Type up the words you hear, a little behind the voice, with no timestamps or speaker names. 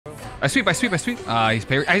I sweep. He's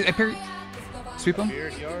parry. I parry. Sweep him.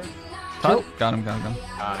 Todd. Got him.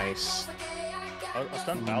 Nice. I'll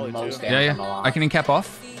stun Pally too. Yeah. I can incap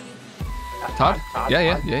off. Todd?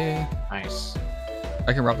 Yeah. Nice.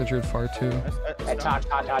 I can rob the druid far too. Todd.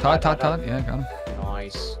 Yeah, got him.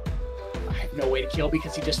 Nice. I have no way to kill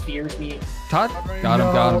because he just fears me. Todd? Got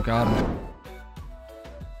him.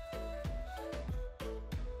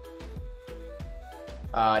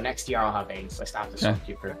 Next year I'll have Ace. I stopped the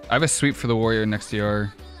Stonekeeper. I have a sweep for the warrior next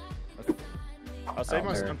DR. I'll save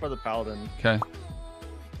my stun for the paladin. Okay.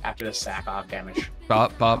 After the sack, I'll have damage.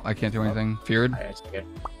 Bop. I can't do anything. Feared. Alright, that's good.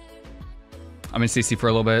 I'm in CC for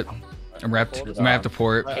a little bit. I'm repped. I might have to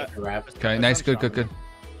port. Okay, nice. Good.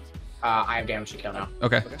 I have damage to kill now.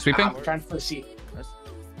 Okay. Sweeping. I'm trying to see.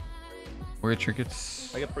 Warrior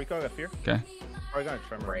trinkets. I get precog, I got fear. Okay. I got a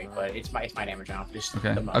tremor. Great, but it's my damage now. Just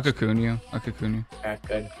okay. I'll cocoon you. Okay, good.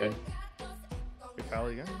 Good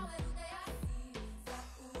Pally again.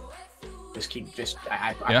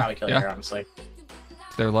 I probably kill you here, honestly.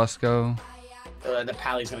 There, let's go. The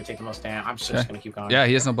Pally's gonna take the most damage. I'm just gonna keep going. Yeah,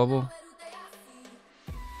 he has no bubble.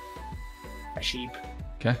 A sheep.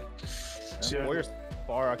 Okay. Yeah, warrior's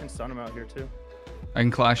far. I can stun him out here too. I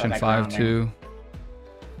can clash in 5-2. Trying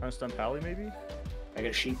to stun Pally maybe. I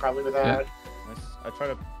get a sheep probably with that. Nice. I try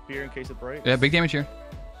to fear in case it breaks. Yeah, big damage here.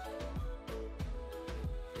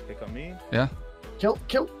 Pick on me. Yeah. Kill.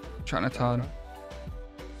 Trying to Todd.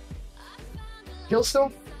 Kill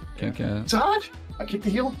still. Can't get it. Todd. I kick the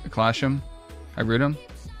heal. I clash him. I root him.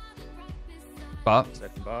 Bop.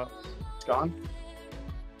 Second bop. It's gone.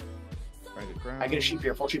 I get a sheep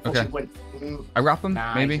here. Full sheep. Win. I wrap him.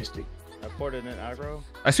 Nah, maybe. I ported in aggro.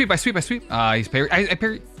 I sweep. He's parry. I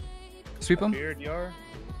parry. Sweep him.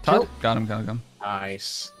 Todd. Got him.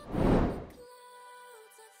 Nice.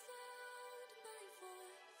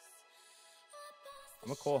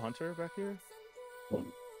 I'm a Cole Hunter back here.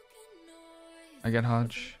 I get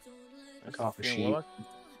Hodge. I call for sheep.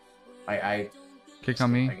 I kick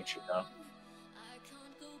on me. I get sheep though.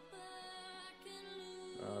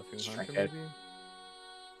 Hunter, maybe?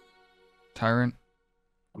 Tyrant.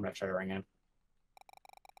 I'm gonna try to ring in.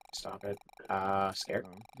 Stop it. Scared.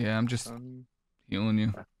 Yeah, I'm just healing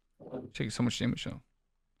you. Taking so much damage though.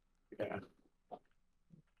 Yeah.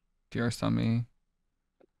 DR's on me.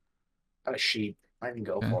 Got a sheep. I can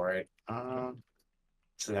go for it.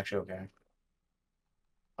 This is actually okay.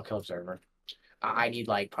 I'll kill Observer. I need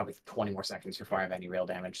like probably 20 more seconds before I have any real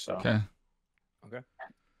damage, so. Okay.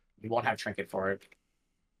 We won't have trinket for it.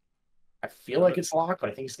 I feel like it's locked,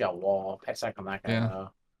 but I think he's got a wall. Pet sec on that guy. Yeah.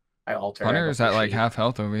 I alter. Hunter is at like half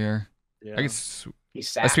health over here. Yeah. I can he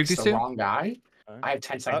sacks sweep these the two? wrong guy. Okay. I have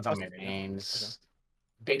 10 seconds on my veins.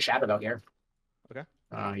 Big shadow though here. Okay.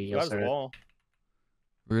 He got his wall.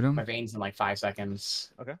 Root him. My veins in like 5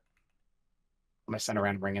 seconds. Okay. I'm gonna send a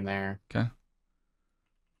random ring in there. Okay.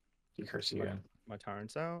 You curse you. My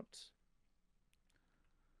tyrant's out.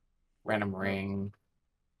 Random ring.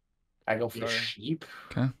 I go for the sheep.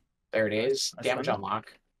 Okay. There it is. Damage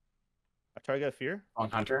unlock. I try to get a fear. On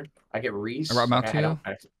Hunter. I get Reese. I rob him out to you.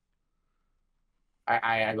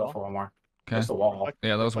 I go for one more. Okay. Just the wall.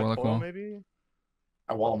 Yeah, that was Warlock wall. Maybe.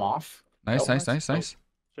 I wall him off. Nice. I'm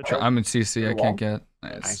in CC. I can't get.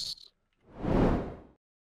 Nice.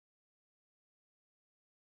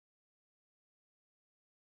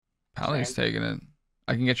 Pally's taking it.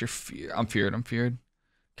 I can get your fear. I'm feared.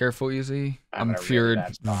 Careful, easy. I'm feared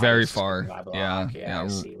very far. Yeah. I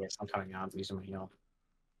see this. I'm coming out using my heal.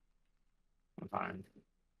 I'm fine.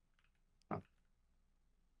 Oh.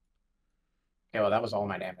 Okay, well, that was all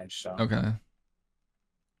my damage, so. Okay.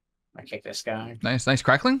 I kick this guy. Nice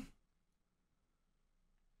crackling.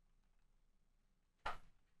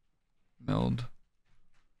 Meld.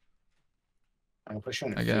 I'm gonna push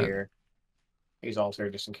him in fear. He's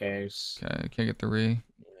altered just in case. Okay, I can't get the re.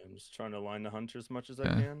 Yeah, I'm just trying to line the hunter as much as I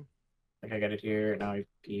can. I think I got it here. Now he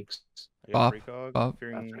peeks. Bop.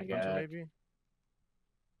 Fearing hunter, maybe.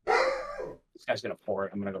 This guy's gonna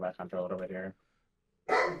port. I'm gonna go back hunter a little bit here.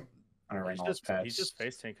 He's just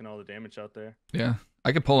face tanking all the damage out there. Yeah,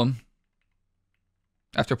 I could pull him.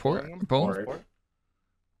 After port, pull him.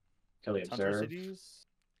 Kill the observe.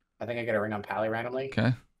 I think I get a ring on Pally randomly.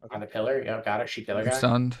 Okay. On the pillar. Yeah, got it. Sheep pillar guy. I'm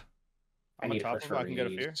stunned. I need to for get a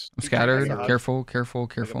fear. I'm scattered. Careful.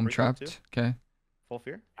 I'm trapped. Okay. Full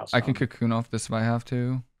fear. I can cocoon off this if I have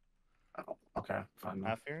to. Oh, okay. Fine.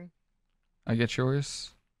 Half fearing. I get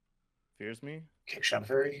yours. Fears me. Kick Shadow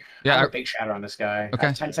Fury. Yeah. I have a big shadow on this guy. Okay. I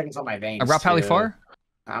have 10 seconds on my veins. I rob Pally far.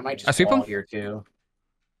 I might just sweep him here too.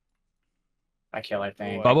 I kill, I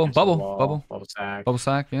think. Bubble sack.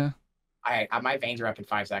 sack, yeah. My veins are up in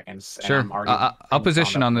 5 seconds. And Sure. I'm already I'll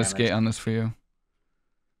position on this damage. gate on this for you.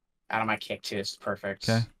 Out of my kick too. It's perfect.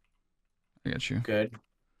 Okay. I got you. Good.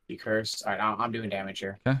 You curse. All right, I'm doing damage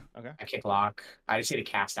here. Okay. I kick lock. I just need to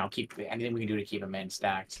cast now. Keep anything we can do to keep him in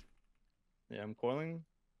stacked. Yeah, I'm coiling.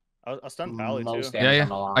 I'll stun Pally too. Yeah.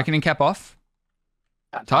 I can incap off.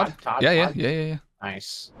 Todd? Yeah.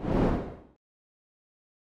 Nice.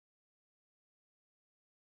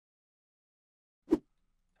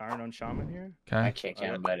 Iron on Shaman here. Okay. I kick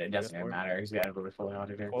him, but it doesn't even matter. He's got a really fully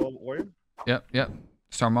auto here. Coil Warrior. Yep.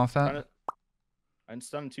 Storm off that. And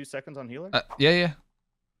stun in 2 seconds on healer. Yeah.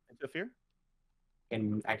 Into fear.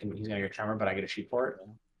 And he's gonna get tremor, but I get a sheep for it.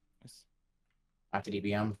 Nice. I have to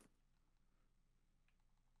DBM.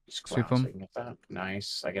 Sweep So him. I can get that.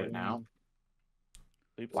 Nice. I get it now.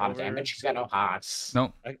 Leaps A lot of over. damage. He's got no hots.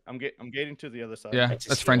 Nope. I'm gating to the other side. Yeah, It's a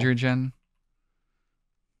that's steal. frenzy regen.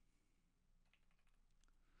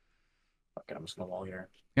 Okay, I'm just gonna wall here.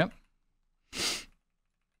 Yep.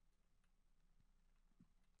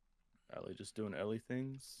 Ellie just doing Ellie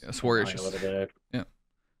things. This warrior's A just. little bit. Yeah.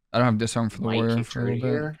 I don't have disarm for the Might warrior keep for a little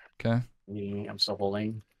Druid bit. here. Okay. I'm still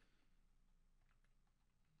holding.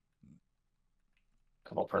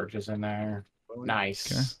 Couple purges in there.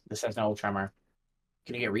 Nice. Okay. This has no tremor.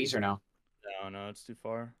 Can you get Reese or no? No, it's too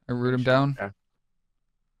far. I root him down. Okay. I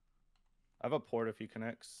have a port if he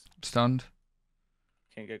connects. Stunned.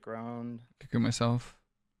 Can't get ground. Kick myself.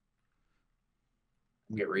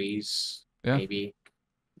 Get Reese. Yeah. Maybe.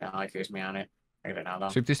 No, he fears me on it. I get it now though.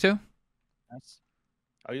 Sweep these two. Nice.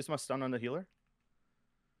 I'll use my stun on the healer.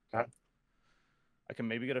 Okay. I can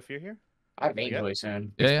maybe get a fear here. I have Veins really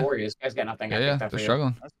soon. Yeah, It's yeah. 4 years. You guys got nothing. I Yeah. picked that They're for you.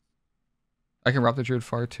 struggling. Nice. I can rob the druid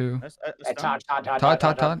far too. Nice. Todd.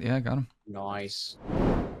 Todd. Yeah, got him. Nice.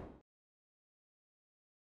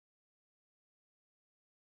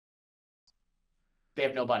 They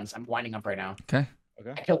have no buttons. I'm winding up right now. Okay.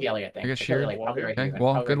 Okay. I killed the Ellie, I think. I get shear. Probably right Okay. here.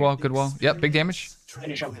 Wall. Probably Good right wall. here. Good wall. Yep. Big damage.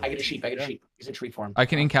 Finish him. I get a sheep. He's in tree form. I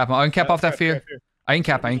can incap him. I'll incap off that fear. I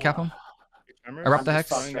incap him. I wrap the I'm hex.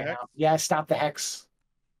 fucked right now. Yeah, stop the hex.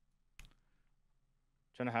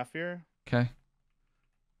 2.5 fear. Okay.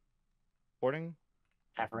 Porting.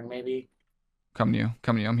 Half ring maybe. Come to you.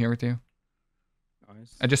 I'm here with you.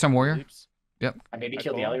 Nice. I just am warrior. Leaps. Yep. I maybe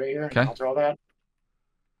killed the Ellie right here. Okay. I'll throw that.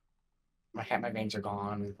 My veins are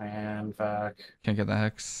gone, man. Fuck. Can't get the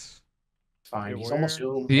hex. Fine. Your He's warrior? almost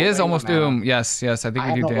doomed. He is We're almost waiting on doomed. Yes. I think I we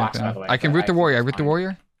have do no damage. blocks, by the way, I can but root the I warrior. I think root it's the fine.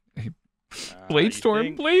 warrior. Blade You storm.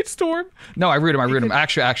 think Blade storm. No, I root him.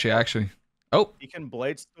 Actually. Oh. He can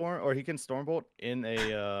blade storm or he can stormbolt in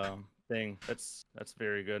a thing. That's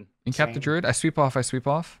very good. Incap the Same. druid. I sweep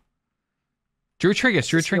off. Druid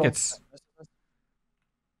trinkets.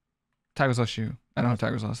 Tiger's lost you. I don't have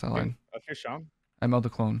Tiger's lost. I lied. I fear Sham. I meld the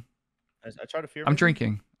clone. I try to fear. I'm maybe?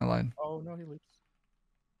 drinking. I lied. Oh no, he leaps.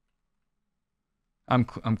 I'm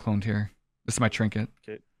cloned here. This is my trinket.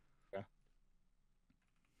 Okay.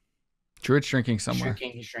 Druid's drinking somewhere.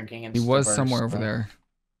 He's drinking. And He was still somewhere bursts, over so there.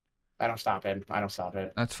 I don't stop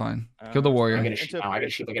it. That's fine. Kill the warrior. I get a sheep now. I get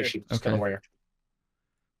a sheep. Just kill the warrior.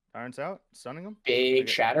 Iron's out. Stunning him. Big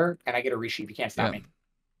shatter, and I get a resheep. You can't stop Yep.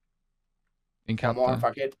 me. Incap One more. the...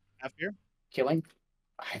 Fuck it. Half fear. Killing.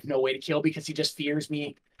 I have no way to kill because he just fears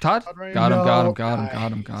me. Todd? Right. Got him. No, Got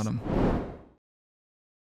him.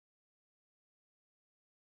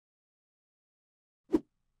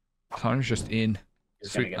 Connor's just in.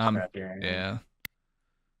 He's gonna Sweet. get scrapped here. Yeah.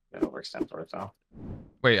 It overextend for it though.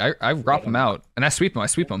 Wait, I drop him out and I sweep him.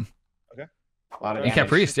 A lot of Incap damage.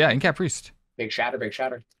 priest. Yeah, incap priest. Big shatter.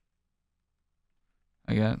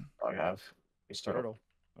 I get. All I have. He's turtle.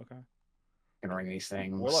 Okay. Can ring these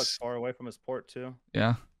things. Warlock's far away from his port too.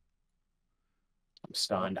 Yeah. I'm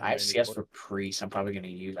stunned. I have CS for priest. I'm probably gonna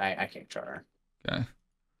use. I can't charter. Okay.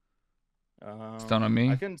 Stun on me.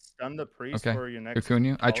 I can stun the priest Okay. for your next. Cocoon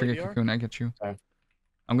you. I Poly trigger DR? cocoon. I get you. Okay.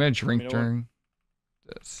 I'm gonna drink You know what? during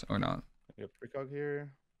this or not. I got precog here.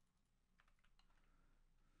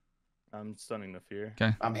 I'm stunning the fear.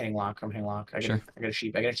 Okay. I'm hitting lock. I get Sure. a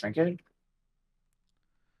sheep. I get a trinket.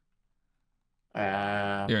 You're in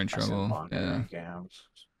I said trouble. lock, I Yeah. think, yeah.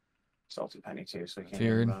 Salty penny too, so I can't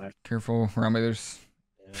Feared. worry about it. Careful around me. There's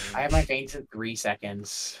I have my veins at 3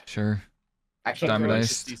 seconds. sure. I can't Diamond go Going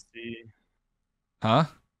Ice. to CC. Huh? I'm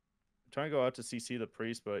trying to go out to CC the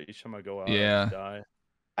priest, but each time I go out, Yeah. I die.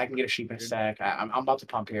 I can get a sheep in a sec. I'm about to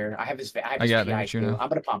pump here. I have his. I have I his got it, PI you too. know. I'm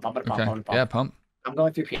gonna pump. Okay. Yeah, pump. I'm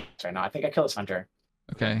going through PI right now. I think I kill this hunter.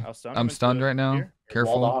 Okay. I'll stun him I'm into stunned right now. fear. Walled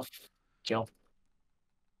Careful. off. Kill.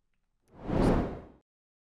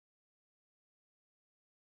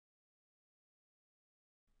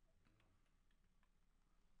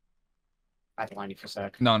 I think I need for a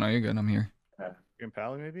sec. No, you're good. I'm here. You're in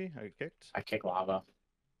Pally, maybe? I get kicked? I kick lava.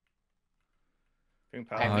 You're in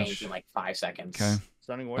I have Pally. range in like 5 seconds. Okay.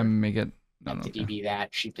 Stunning I warrior. make it. No, to DB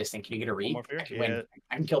that, shoot this thing. Can you get a read? more fear? I can Yeah. win.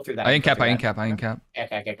 I can kill through that. I ain't can cap. kill I through ain't that. cap.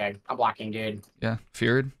 I ain't cap. Okay. I'm blocking, dude. Yeah.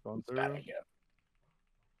 Feared. Going Got through. it, yeah.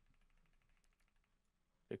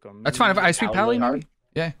 Pick on That's fine. If Mm, I sweep Pally Pally, really maybe.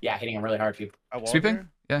 Yeah. Yeah, hitting him really hard for you. I wall Sweeping? here.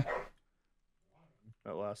 Yeah.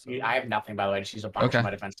 That last. I have nothing, by the way. Just use a bunch Okay. of my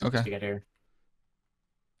defense to get here.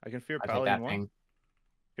 I can fear I take Pally that in one. thing.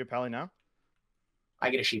 Fear Pally now. I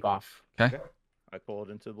get a sheep off. Okay. I pulled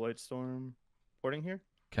into the Blade Storm. Porting here.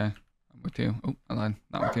 Okay. I'm with you. Oh, I lied.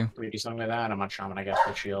 Not with you. Can we do something with that? I'm not shaman, I guess,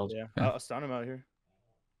 with shield. Yeah. Okay. I'll stun him out here.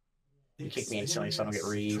 You kick me instantly, so I don't get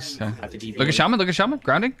rees. Okay. At the DB. Look at shaman. Look at shaman.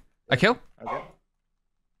 Grounding. I kill. Okay.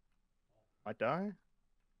 Might die.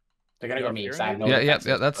 They're gonna go me because I have no Yeah.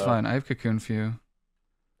 defenses, That's so- fine. I have cocoon for you.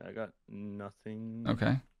 I got nothing.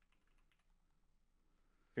 Okay.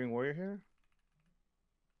 Fearing warrior here.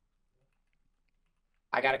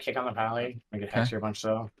 I got a kick on the Pally. I get hex here a bunch,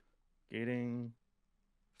 so. Gating.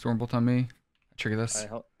 Stormbolt on me. I trigger this. I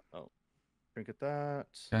help. Oh, trinket that.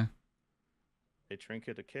 Okay. A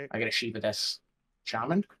trinket a kick. I get a sheep with this.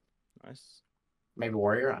 Shaman? Nice. Maybe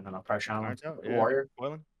warrior? I don't know. Probably shaman. Irons out. Yeah. Warrior?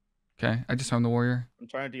 Boiling. Okay. I just found the warrior. I'm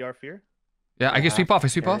trying to DR fear. Yeah. I can sweep off. I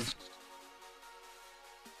sweep off.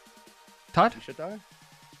 Todd. You should die.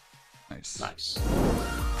 Nice. Nice.